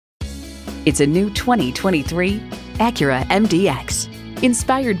It's a new 2023 Acura MDX.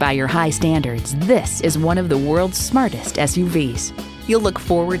 Inspired by your high standards, this is one of the world's smartest SUVs. You'll look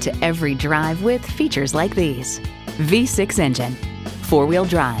forward to every drive with features like these: V6 engine, four-wheel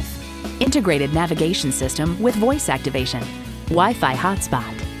drive, integrated navigation system with voice activation, Wi-Fi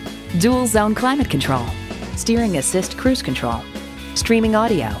hotspot, dual zone climate control, steering assist cruise control, streaming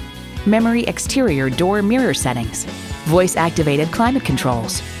audio, memory exterior door mirror settings, voice activated climate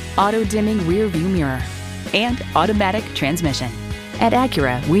controls, auto dimming rear view mirror, and automatic transmission. At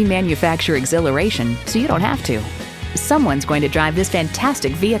Acura, we manufacture exhilaration so you don't have to. Someone's going to drive this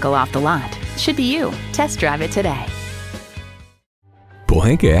fantastic vehicle off the lot. Should be you. Test drive it today.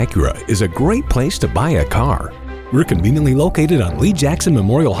 Pohanka Acura is a great place to buy a car. We're conveniently located on Lee Jackson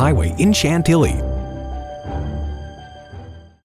Memorial Highway in Chantilly.